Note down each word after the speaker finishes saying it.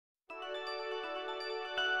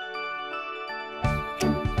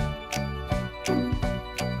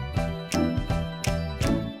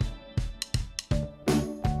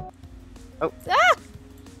Oh. Ah!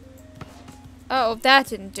 Oh, that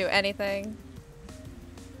didn't do anything.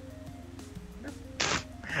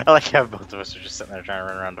 I like how both of us are just sitting there trying to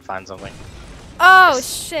run around to find something. Oh,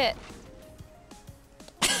 shit.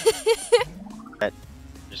 That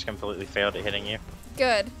just completely failed at hitting you.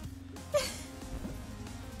 Good.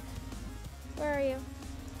 Where are you?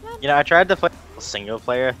 You know, I tried to play a single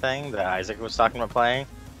player thing that Isaac was talking about playing.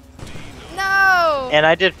 No! And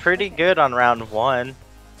I did pretty good on round 1.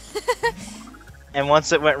 And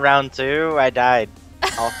once it went round 2, I died.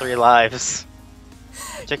 All 3 lives.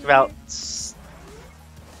 It took about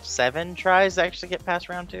 7 tries to actually get past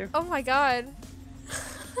round 2. Oh my god.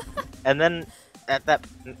 And then at that,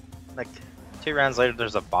 like, 2 rounds later,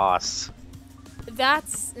 there's a boss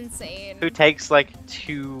That's insane. who takes like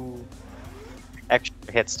 2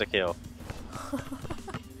 extra hits to kill.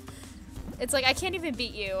 It's like, I can't even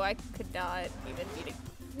beat you. I could not even beat it.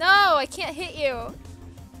 No, I can't hit you.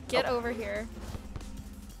 Get over here.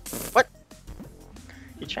 What?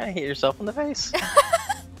 You trying to hit yourself in the face?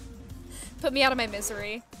 Put me out of my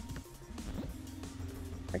misery.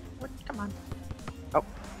 Like, what? Come on. Oh.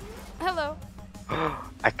 Hello.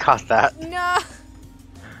 I caught that. No.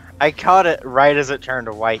 I caught it right as it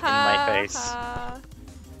turned white in my Ha, face. ha.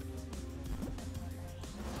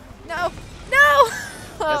 No. No.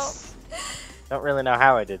 Yes. Don't really know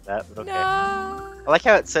how I did that, but okay. No. I like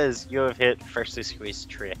how it says you have hit freshly squeezed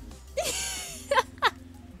tree.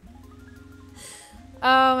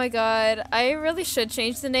 Oh my god. I really should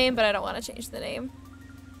change the name, but I don't want to change the name.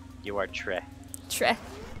 You are Tre. Tre.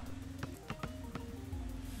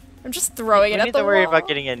 I'm just throwing it We at need the to worry wall. about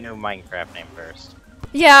getting a new Minecraft name first.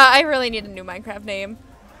 Yeah, I really need a new Minecraft name.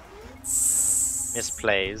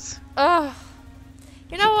 Misplays. Ugh.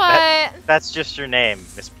 You know what? That's just your name,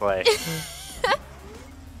 Misplay.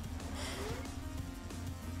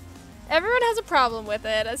 Everyone has a problem with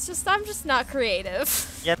it. It's just I'm just not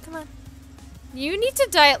creative. Yep. Come on. You need to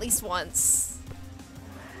die at least once.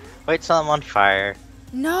 Wait till I'm on fire.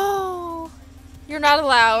 No. You're not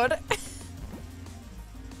allowed.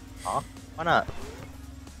 Aw, why not?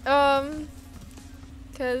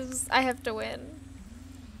 Cause I have to win.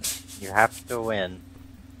 You have to win.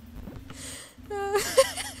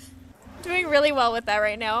 Doing really well with that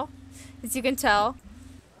right now, as you can tell.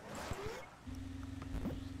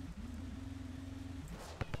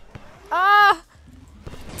 Ah!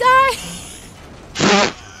 Die!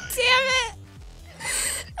 Damn it!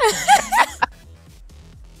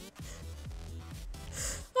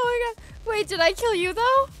 Oh my god. Wait, did I kill you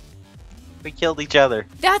though? We killed each other.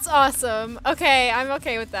 That's awesome. Okay, I'm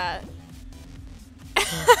okay with that.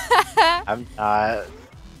 I'm not.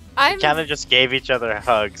 I'm Kind of just gave each other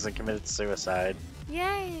hugs and committed suicide.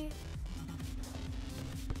 Yay.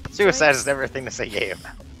 Suicide Nice. is never a thing to say yay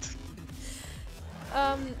about.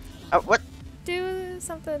 Oh, what? Do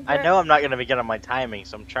something. I know I'm not gonna be good on my timing,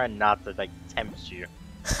 so I'm trying not to like tempt you.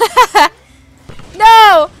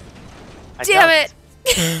 No! I Damn dunked. it!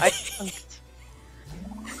 I dunked.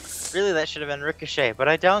 Really, that should have been Ricochet, but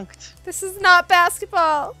I dunked. This is not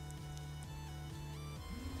basketball.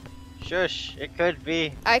 Shush, it could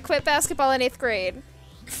be. I quit basketball in 8th grade.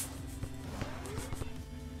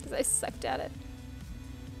 Because I sucked at it.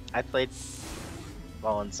 I played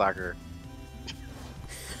ball and soccer.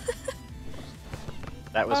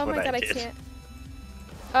 That was Oh what my god, I I did.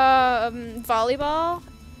 can't. Volleyball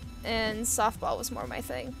and softball was more my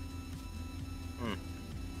thing.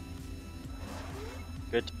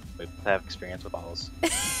 Good to have experience with balls.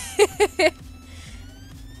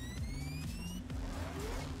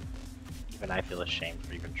 Even I feel ashamed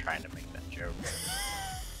for even trying to make that joke.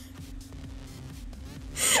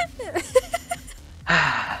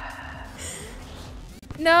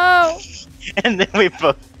 No! And then we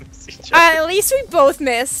both miss each other. At least we both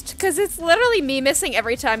missed, because it's literally me missing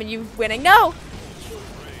every time and you winning. No!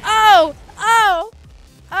 Oh! Oh!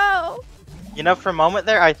 Oh! You know, for a moment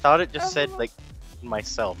there, I thought it just said, Oh. like,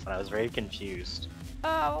 myself, and I was very confused.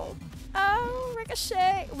 Oh! Oh!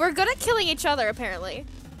 Ricochet! We're good at killing each other, apparently.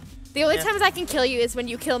 The only Yeah. times I can kill you is when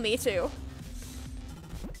you kill me, too.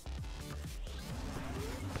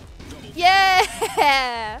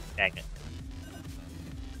 Yeah! Dang it.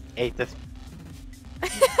 Hate this.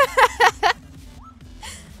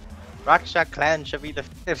 Rakshak clan should be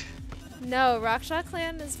defeated. No, Rakshak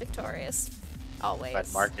Clan is victorious. Always.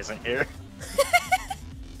 But Mark isn't here.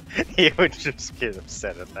 He would just get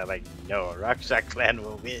upset at that, like, no, Rakshak clan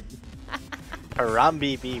will win.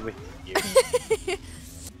 Harambe be with you.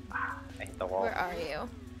 I hit the wall. Where are you?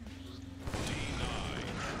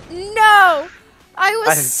 No! I was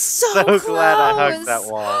I'm so so close. glad I hugged that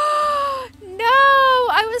wall. No!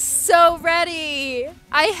 I was was so ready.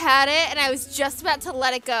 I had it and I was just about to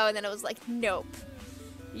let it go and then it was like, nope.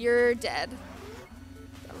 You're dead.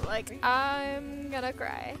 I'm like, I'm gonna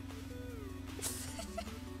cry.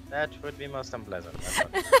 That would be most unpleasant.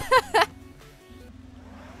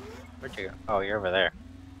 Where'd you go? Oh, you're over there.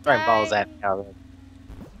 Throwing balls at me.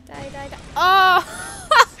 Die. Oh!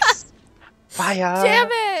 Fire! Damn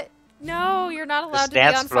it! No, you're not allowed This to be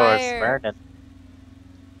dance on floor is fire. burning.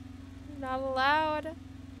 You're not allowed.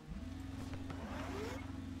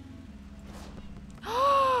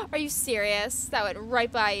 Are you serious? That went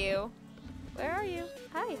right by you. Where are you?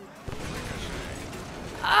 Hi.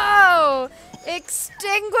 Oh!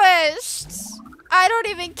 Extinguished! I don't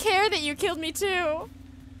even care that you killed me too.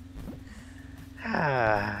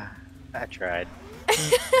 I tried.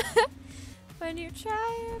 When you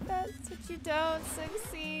try your best, but you don't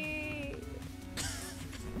succeed.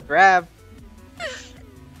 Grab!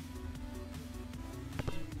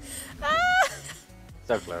 Ah!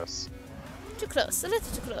 So close. Too close, a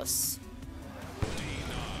little too close.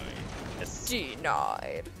 Yes.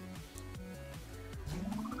 Denied.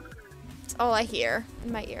 It's all I hear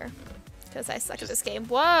in my ear. Because I suck at this game.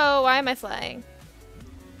 Whoa, why am I flying?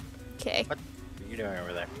 Okay. What are you doing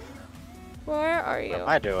over there? Where are you? What am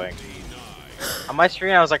I doing? On my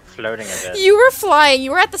screen, I was like floating a bit. You were flying.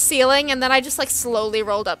 You were at the ceiling, and then I just like slowly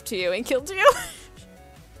rolled up to you and killed you.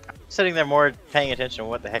 I'm sitting there more paying attention to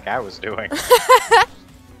what the heck I was doing.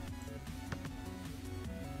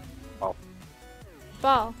 Ball.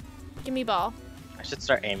 Ball. Give me ball. I should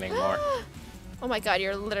start aiming more. Oh my god,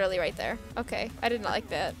 you're literally right there. Okay, I did not like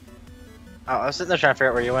that. Oh, I was sitting there trying to figure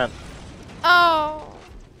out where you went. Oh,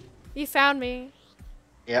 you found me.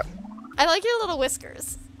 Yep. I like your little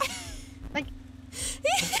whiskers. Like.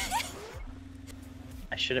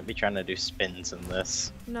 I shouldn't be trying to do spins in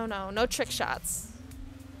this. No trick shots.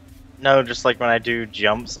 No, just like when I do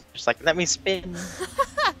jumps, just like, let me spin.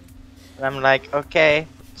 And I'm like, okay,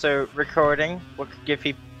 so recording, what could give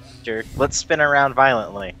people picture? Let's spin around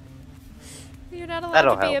violently. You're not allowed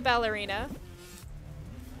That'll to be a help. ballerina.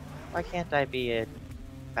 Why can't I be a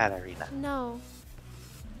ballerina? No.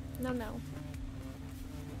 No.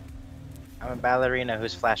 I'm a ballerina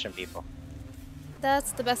who's flashing people.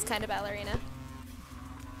 That's the best kind of ballerina.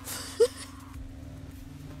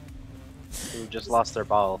 Who just lost their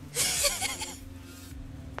ball.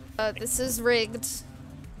 This is rigged.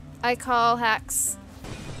 I call hacks.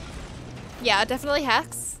 Yeah, definitely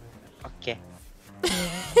hacks. Okay.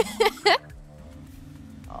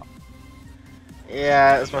 Oh.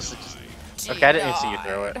 Yeah, it was mostly just... Okay, I didn't even see you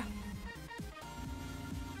throw it.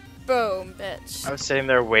 Boom, bitch. I was sitting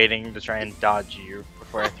there waiting to try and dodge you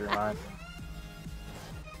before I threw mine.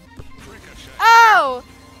 Oh!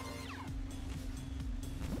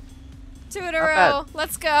 2 in a Not row. bad.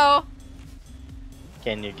 Let's go.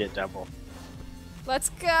 Can you get double? Let's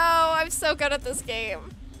go. I'm so good at this game.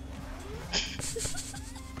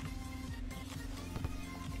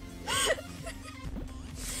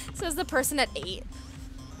 Says the person at 8.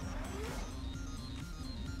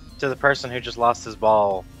 To the person who just lost his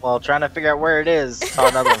ball while trying to figure out where it is, saw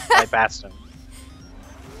another one fly past him.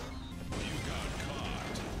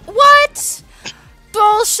 What?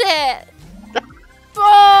 Bullshit.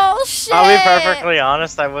 Bullshit. I'll be perfectly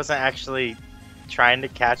honest, I wasn't actually trying to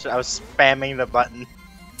catch it. I was spamming the button.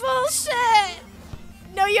 Bullshit.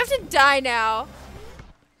 No, you have to die now.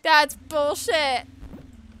 That's bullshit.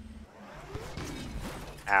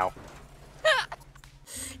 Ow.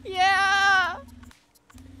 Yeah.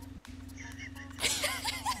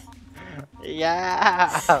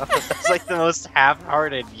 Yeah. That's like the most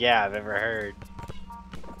half-hearted yeah I've ever heard.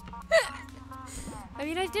 I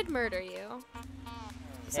mean, I did murder you.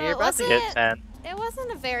 So Yeah, you're it about to hit 10. It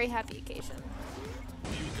wasn't a very happy occasion.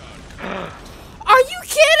 Are you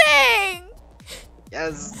kidding?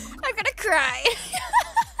 Yes. I'm gonna cry.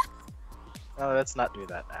 No, let's not do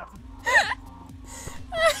that now.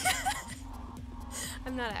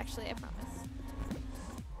 I'm not actually, I promise.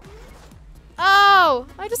 Oh,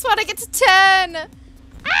 I just want to get to 10.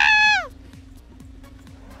 Ah!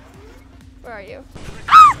 Where are you?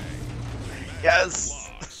 Ah!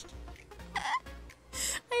 Yes.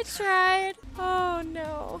 I tried. Oh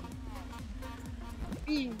no.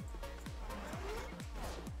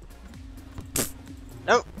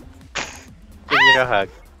 Nope. Give you a hug.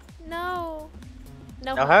 No.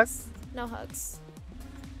 No No hugs. No hugs.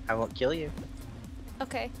 I won't kill you.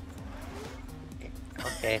 Okay.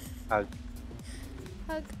 Okay. Hug.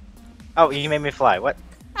 Hug. Oh, you made me fly. What?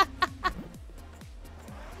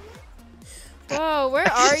 Whoa,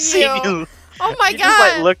 where are See you? Oh my you god. just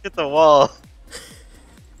like looked at the wall.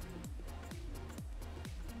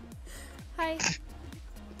 Hi.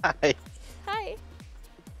 Hi. Hi.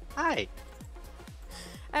 Hi.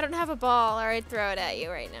 I don't have a ball, or I'd throw it at you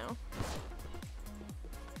right now.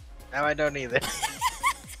 Now I don't either.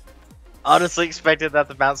 Honestly expected that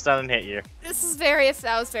to bounce down and hit you. This is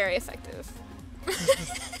that was very effective.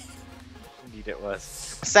 Indeed it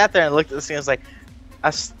was. I sat there and looked at the scene. I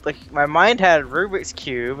was like, my mind had Rubik's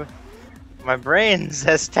Cube. My brain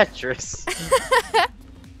says Tetris.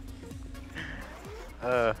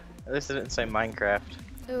 At least it didn't say Minecraft.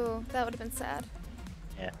 Ooh, that would have been sad.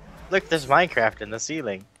 Yeah. Look, there's Minecraft in the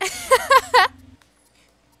ceiling.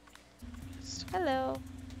 Hello.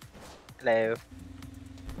 Hello.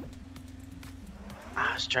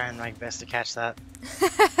 I was trying my best to catch that.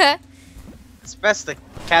 It's best to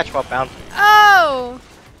catch while bouncing. Oh!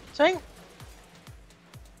 Saying,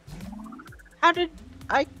 how did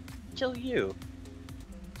I kill you?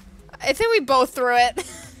 I think we both threw it.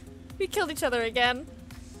 We killed each other again.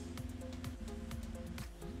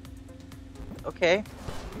 Okay.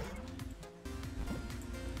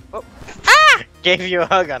 Oh. Ah! Gave you a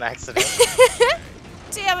hug on accident.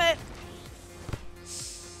 Damn it.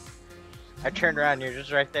 I turned around, you're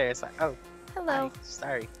just right there. It's like, oh. Hello. Hi,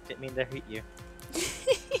 sorry, didn't mean to hit you.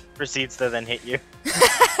 Proceeds to then hit you.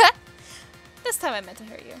 This time I meant to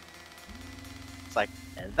hurt you. It's like,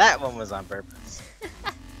 and that one was on purpose.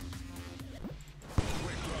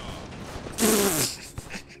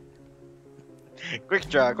 Quick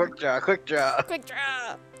draw, quick draw, quick draw. Quick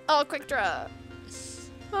draw. Oh, quick draw.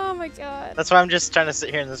 Oh my god. That's why I'm just trying to sit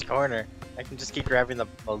here in this corner. I can just keep grabbing the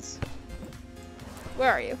balls.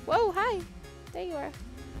 Where are you? Whoa, hi. There you are.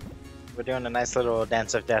 We're doing a nice little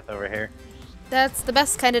dance of death over here. That's the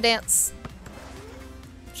best kind of dance.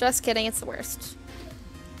 Just kidding, it's the worst.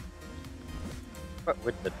 What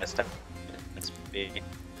would the best dance be?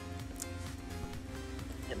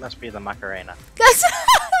 It must be the Macarena. That's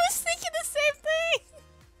I was thinking the same thing.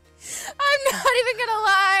 I'm not even gonna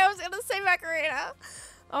lie, I was gonna say Macarena.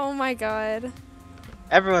 Oh my god.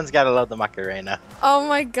 Everyone's gotta love the Macarena. Oh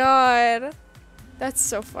my god. That's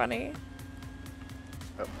so funny.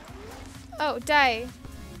 Oh. Oh, die.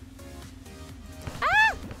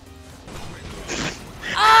 Ah!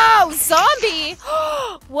 Oh, zombie!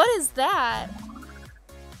 What is that?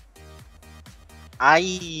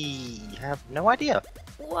 I have no idea.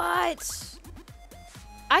 What?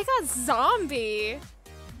 I got zombie.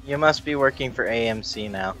 You must be working for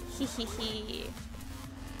AMC now. Hehehe.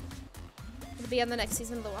 It'll be on the next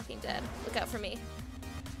season of The Walking Dead. Look out for me.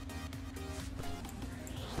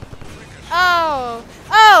 Oh!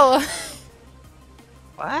 Oh!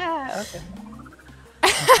 Wow, okay.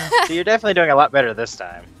 So you're definitely doing a lot better this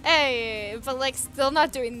time. Hey, but like still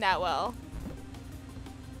not doing that well.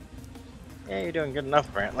 Yeah, you're doing good enough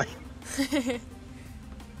apparently.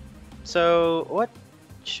 So, what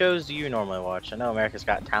shows do you normally watch? I know America's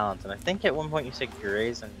Got Talent, and I think at one point you said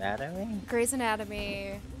Grey's Anatomy? Grey's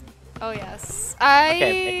Anatomy. Oh yes. Okay,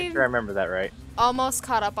 making sure I remember that right. Almost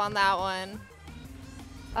caught up on that one.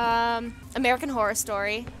 American Horror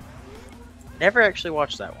Story. Never actually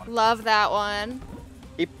watched that one. Love that one.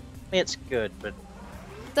 It's good, but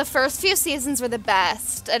The first few seasons were the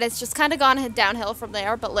best, and it's just kind of gone downhill from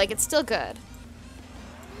there, but like it's still good.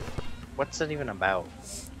 what's it even about?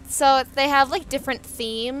 So they have like different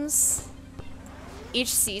themes each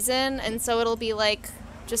season, and so it'll be like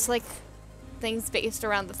just like things based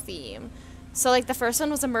around the theme. So like the first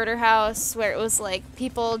one was a murder house where it was like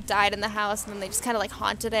people died in the house and then they just kind of like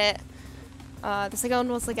haunted it. The second one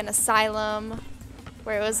was like an asylum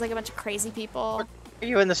where it was like a bunch of crazy people. What are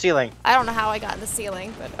you in the ceiling? I don't know how I got in the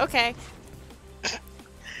ceiling, but okay.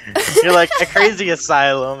 You're like a crazy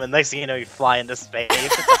asylum, and next thing you know, you fly into space.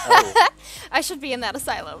 Oh. I should be in that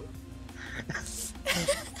asylum.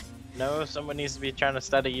 No, someone needs to be trying to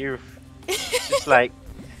study you. Just like,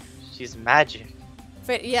 she's magic.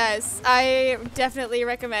 But yes, I definitely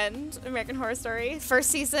recommend American Horror Story. First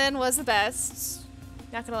season was the best.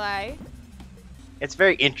 Not gonna lie. It's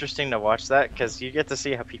very interesting to watch that because you get to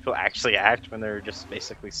see how people actually act when they're just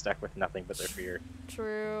basically stuck with nothing but their fear.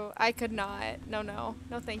 True. I could not. No, no.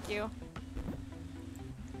 No, thank you.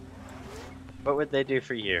 What would they do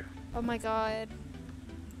for you? Oh my god.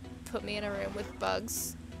 Put me in a room with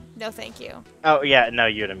bugs. No, thank you. Oh yeah, no,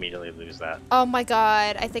 you'd immediately lose that. Oh my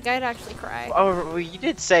god. I think I'd actually cry. Oh, well, you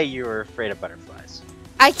did say you were afraid of butterflies.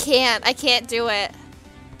 I can't. I can't do it.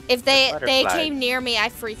 If they Butterflies. came near me, I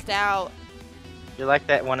freaked out. You're like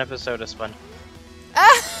that one episode of Sponge.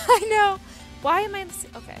 I know. Why am I in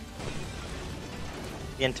the okay.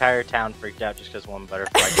 The entire town freaked out just because one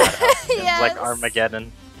butterfly got out. It was like Yes.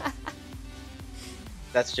 Armageddon.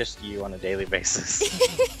 That's just you on a daily basis.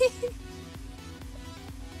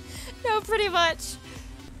 No, pretty much.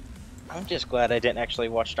 I'm just glad I didn't actually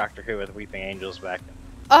watch Doctor Who with Weeping Angels back then.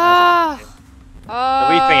 Ah!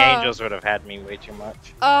 The Weeping Angels would have had me way too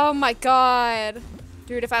much. Oh my god.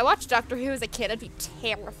 Dude, if I watched Doctor Who as a kid, I'd be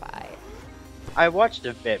terrified. I watched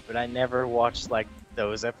a bit, but I never watched like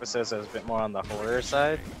those episodes that was a bit more on the horror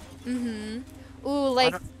side. Mm-hmm. Ooh,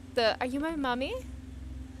 like Are you my mummy?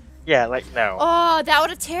 Yeah, like no. Oh, that would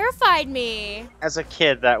have terrified me. As a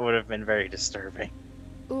kid, that would have been very disturbing.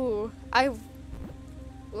 Ooh,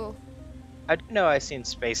 Ooh. I do know I seen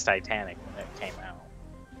Space Titanic when it came out.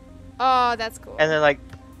 Oh, that's cool. And they're like,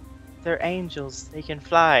 they're angels. They can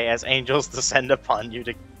fly as angels descend upon you.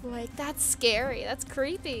 Like, that's scary. That's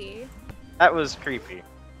creepy. That was creepy.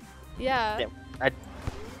 Yeah.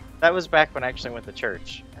 That was back when I actually went to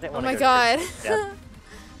church. I didn't Oh want my to god. To church. Yeah.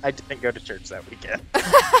 I didn't go to church that weekend.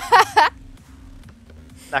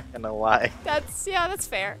 Not gonna lie. That's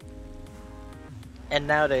fair. And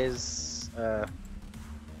nowadays,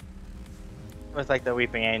 with like the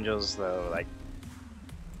Weeping Angels, though, like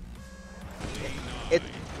it's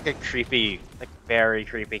like a creepy, like very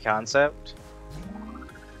creepy concept.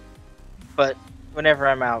 But whenever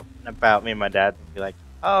I'm out and about, me and my dad will be like,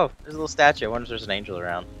 "Oh, there's a little statue. I wonder if there's an angel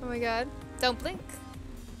around." Oh my god. Don't blink.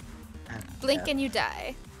 Blink and you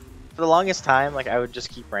die. For the longest time, like I would just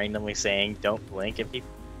keep randomly saying, "Don't blink," and people.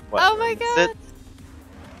 Oh my god.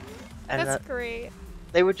 And that's great.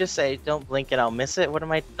 They would just say, "Don't blink and I'll miss it." What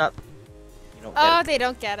am I not? You don't Oh, get it. they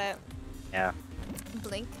don't get it. Yeah.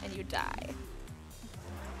 Blink and you die.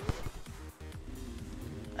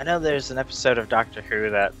 I know there's an episode of Doctor Who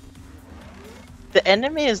that the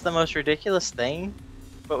enemy is the most ridiculous thing,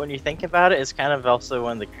 but when you think about it, it's kind of also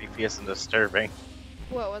one of the creepiest and disturbing.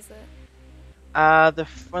 What was it?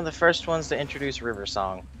 One of the first ones to introduce River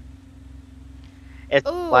Song. It's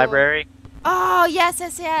Ooh. library. Oh,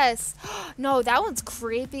 yes. No, that one's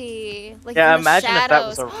creepy. Like, Yeah, in the imagine if that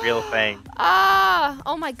was shadows. a real thing. Ah!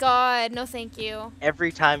 Oh my god. No, thank you.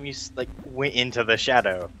 Every time you like went into the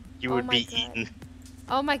shadow, you Oh would my be God. eaten.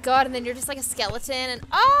 Oh my god, and then you're just like a skeleton and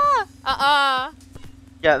ah!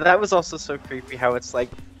 Yeah, that was also so creepy how it's like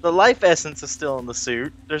the life essence is still in the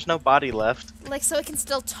suit. There's no body left. Like, so it can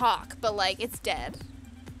still talk, but like, it's dead.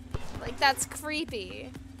 Like, that's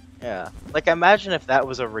creepy. Yeah. Like imagine if that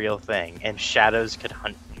was a real thing and shadows could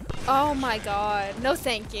hunt you. Oh my god. No,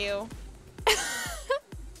 thank you. I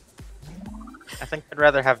think I'd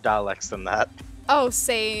rather have Daleks than that. Oh,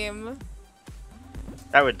 same.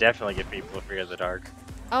 That would definitely give people a fear of the dark.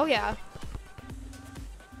 Oh, yeah.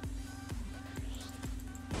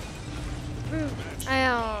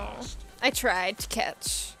 I tried to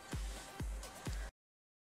catch.